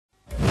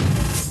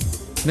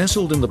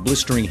Nestled in the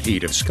blistering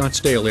heat of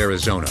Scottsdale,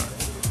 Arizona,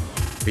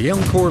 the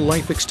Alcor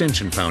Life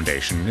Extension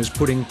Foundation is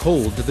putting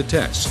cold to the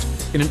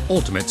test in an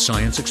ultimate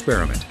science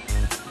experiment.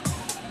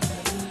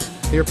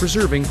 They are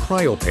preserving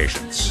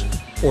cryopatients,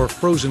 or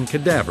frozen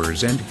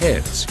cadavers and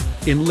heads,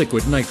 in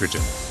liquid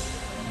nitrogen.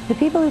 The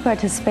people who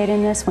participate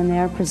in this, when they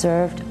are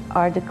preserved,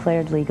 are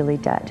declared legally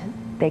dead.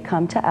 They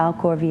come to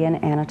Alcor via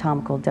an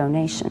anatomical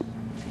donation.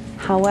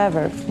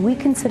 However, we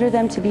consider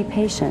them to be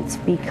patients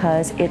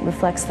because it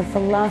reflects the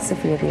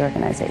philosophy of the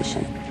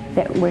organization,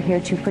 that we're here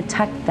to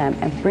protect them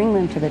and bring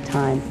them to the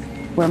time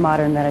where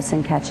modern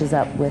medicine catches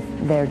up with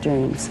their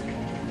dreams.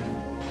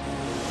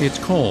 It's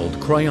called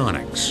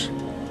cryonics,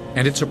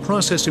 and it's a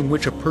process in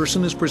which a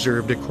person is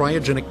preserved at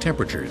cryogenic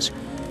temperatures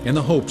in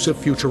the hopes of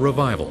future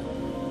revival.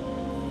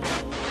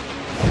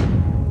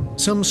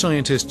 Some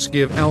scientists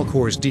give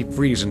Alcor's deep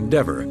freeze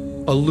endeavor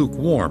a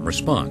lukewarm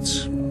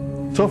response.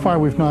 So far,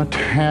 we've not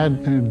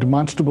had a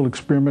demonstrable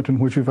experiment in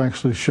which we've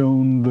actually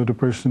shown that a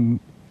person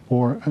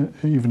or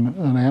even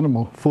an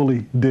animal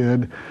fully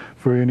dead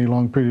for any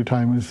long period of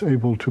time is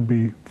able to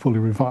be fully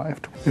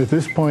revived. At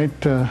this point,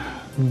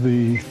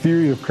 the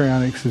theory of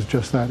cryonics is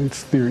just that,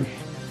 it's theory.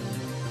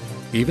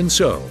 Even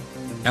so,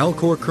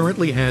 Alcor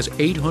currently has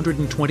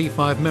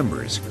 825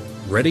 members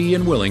ready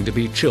and willing to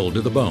be chilled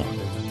to the bone.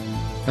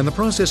 And the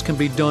process can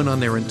be done on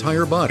their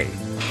entire body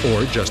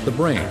or just the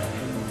brain.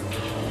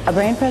 A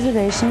brain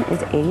preservation is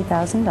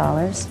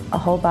 $80,000. A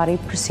whole body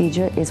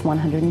procedure is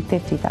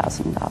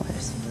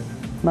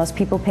 $150,000. Most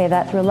people pay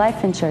that through a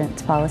life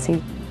insurance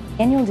policy.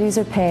 Annual dues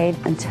are paid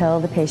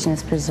until the patient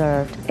is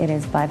preserved. It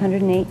is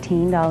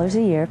 $518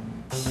 a year.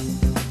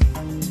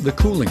 The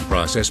cooling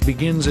process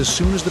begins as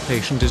soon as the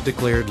patient is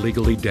declared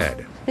legally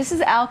dead. This is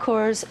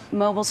Alcor's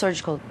mobile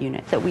surgical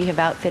unit that we have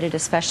outfitted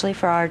especially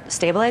for our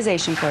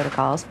stabilization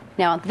protocols.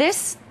 Now,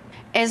 this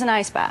is an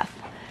ice bath.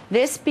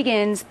 This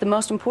begins the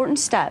most important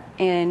step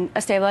in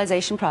a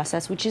stabilization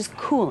process, which is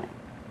cooling.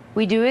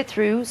 We do it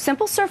through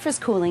simple surface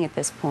cooling at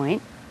this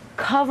point,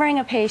 covering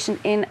a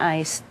patient in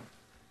ice.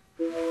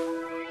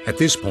 At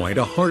this point,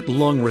 a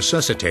heart-lung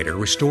resuscitator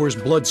restores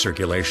blood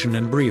circulation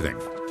and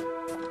breathing.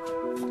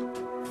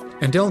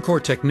 And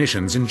Alcor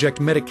technicians inject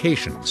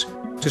medications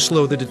to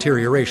slow the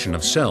deterioration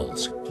of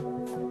cells.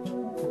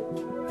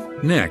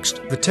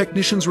 Next, the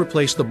technicians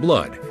replace the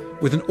blood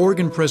with an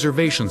organ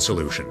preservation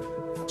solution,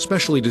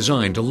 specially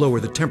designed to lower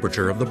the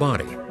temperature of the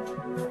body.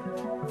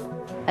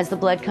 As the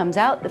blood comes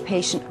out, the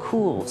patient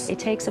cools. It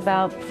takes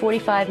about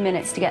 45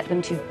 minutes to get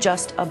them to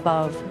just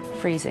above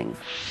freezing.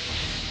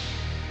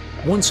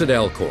 Once at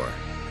Alcor,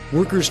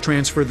 workers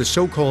transfer the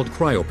so-called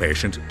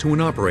cryopatient to an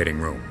operating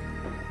room.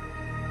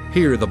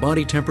 Here, the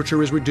body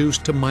temperature is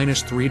reduced to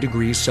 -3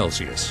 degrees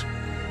Celsius.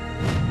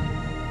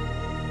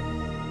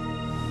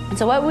 And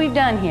so what we've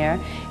done here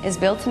is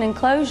built an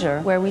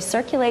enclosure where we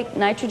circulate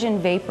nitrogen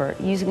vapor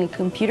using a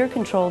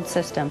computer-controlled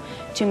system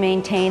to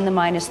maintain the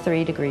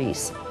 -3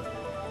 degrees.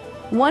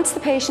 Once the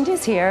patient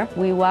is here,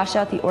 we wash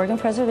out the organ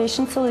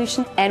preservation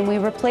solution and we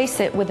replace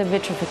it with a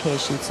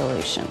vitrification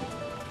solution.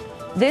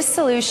 This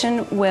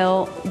solution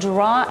will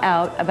draw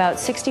out about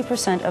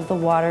 60% of the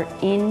water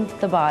in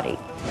the body.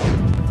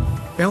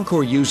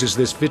 Alcor uses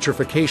this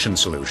vitrification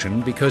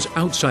solution because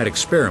outside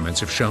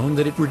experiments have shown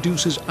that it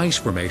reduces ice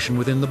formation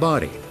within the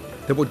body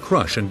that would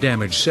crush and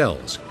damage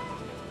cells.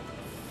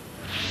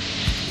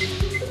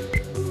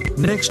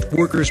 Next,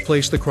 workers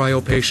place the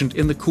cryopatient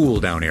in the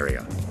cool-down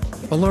area,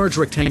 a large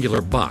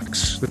rectangular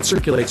box that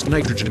circulates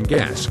nitrogen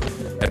gas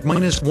at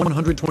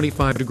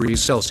 -125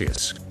 degrees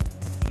Celsius.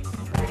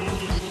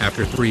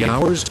 After 3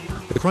 hours,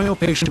 the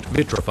cryopatient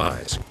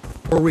vitrifies,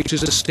 or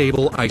reaches a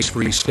stable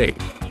ice-free state.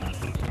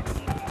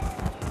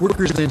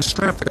 Workers then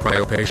strap the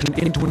cryopatient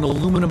into an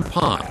aluminum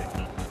pod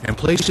and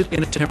place it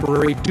in a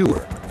temporary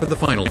dewar for the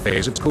final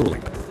phase of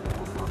cooling.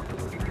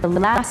 The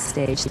last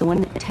stage, the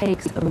one that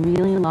takes a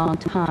really long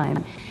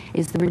time,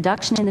 is the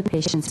reduction in the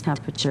patient's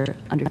temperature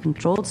under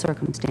controlled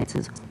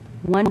circumstances,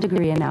 1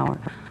 degree an hour,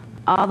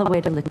 all the way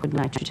to liquid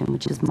nitrogen,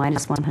 which is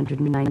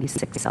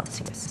 -196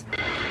 Celsius.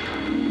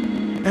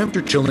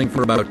 After chilling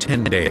for about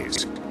 10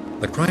 days,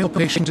 the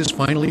cryopatient is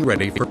finally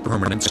ready for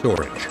permanent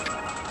storage.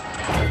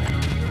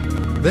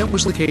 That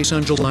was the case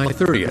on July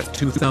 30th,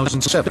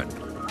 2007,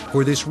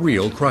 for this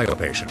real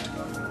cryopatient.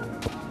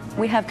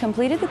 We have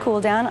completed the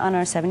cool down on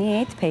our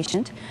 78th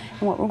patient,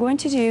 and what we're going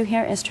to do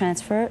here is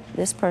transfer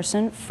this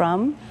person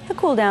from the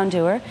cool down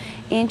dewar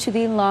into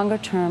the longer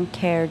term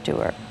care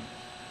dewar.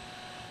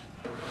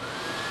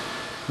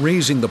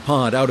 Raising the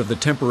pod out of the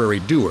temporary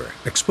dewar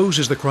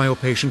exposes the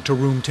cryopatient to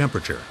room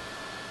temperature.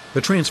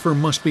 The transfer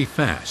must be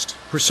fast,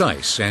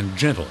 precise, and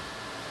gentle.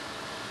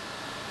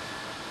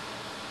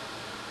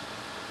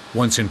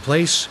 Once in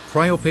place,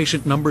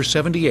 cryopatient number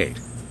 78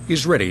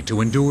 is ready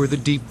to endure the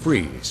deep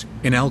freeze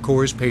in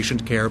Alcor's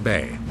patient care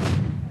bay,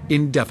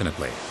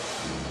 indefinitely.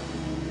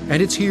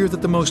 And it's here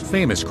that the most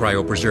famous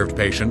cryopreserved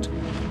patient,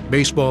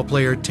 baseball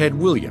player Ted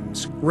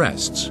Williams,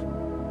 rests.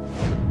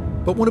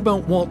 But what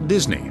about Walt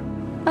Disney?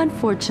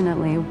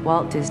 Unfortunately,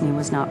 Walt Disney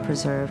was not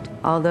preserved.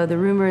 Although the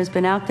rumor has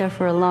been out there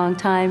for a long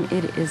time,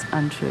 it is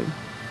untrue.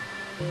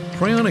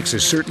 Cryonics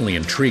is certainly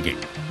intriguing,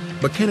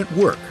 but can it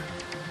work?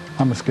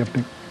 I'm a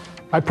skeptic.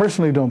 I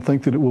personally don't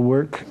think that it will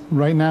work.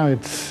 Right now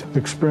it's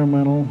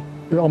experimental.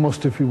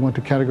 Almost, if you want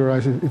to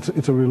categorize it,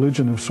 it's a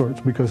religion of sorts,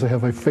 because they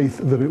have a faith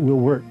that it will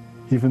work,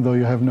 even though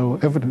you have no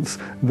evidence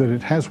that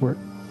it has worked.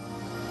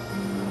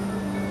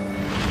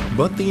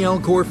 But the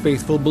Alcor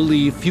faithful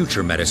believe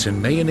future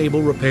medicine may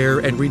enable repair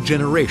and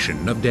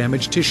regeneration of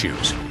damaged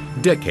tissues,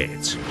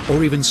 decades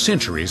or even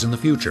centuries in the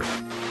future.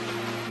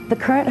 The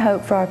current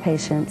hope for our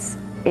patients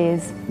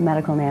is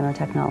medical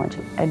nanotechnology,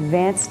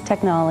 advanced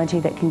technology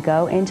that can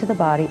go into the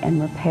body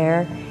and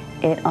repair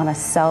it on a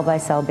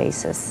cell-by-cell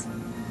basis.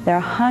 There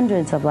are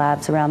hundreds of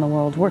labs around the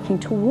world working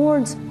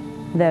towards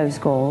those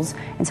goals,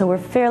 and so we're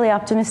fairly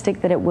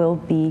optimistic that it will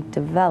be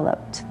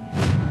developed.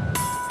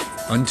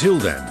 Until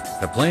then,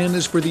 the plan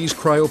is for these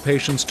cryo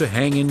patients to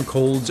hang in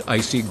cold's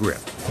icy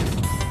grip.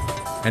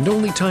 And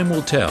only time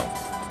will tell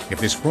if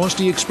this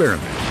frosty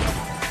experiment,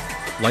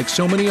 like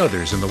so many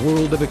others in the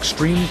world of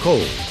extreme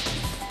cold,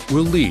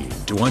 will lead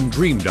to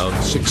undreamed of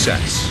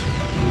success.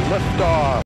 Liftoff.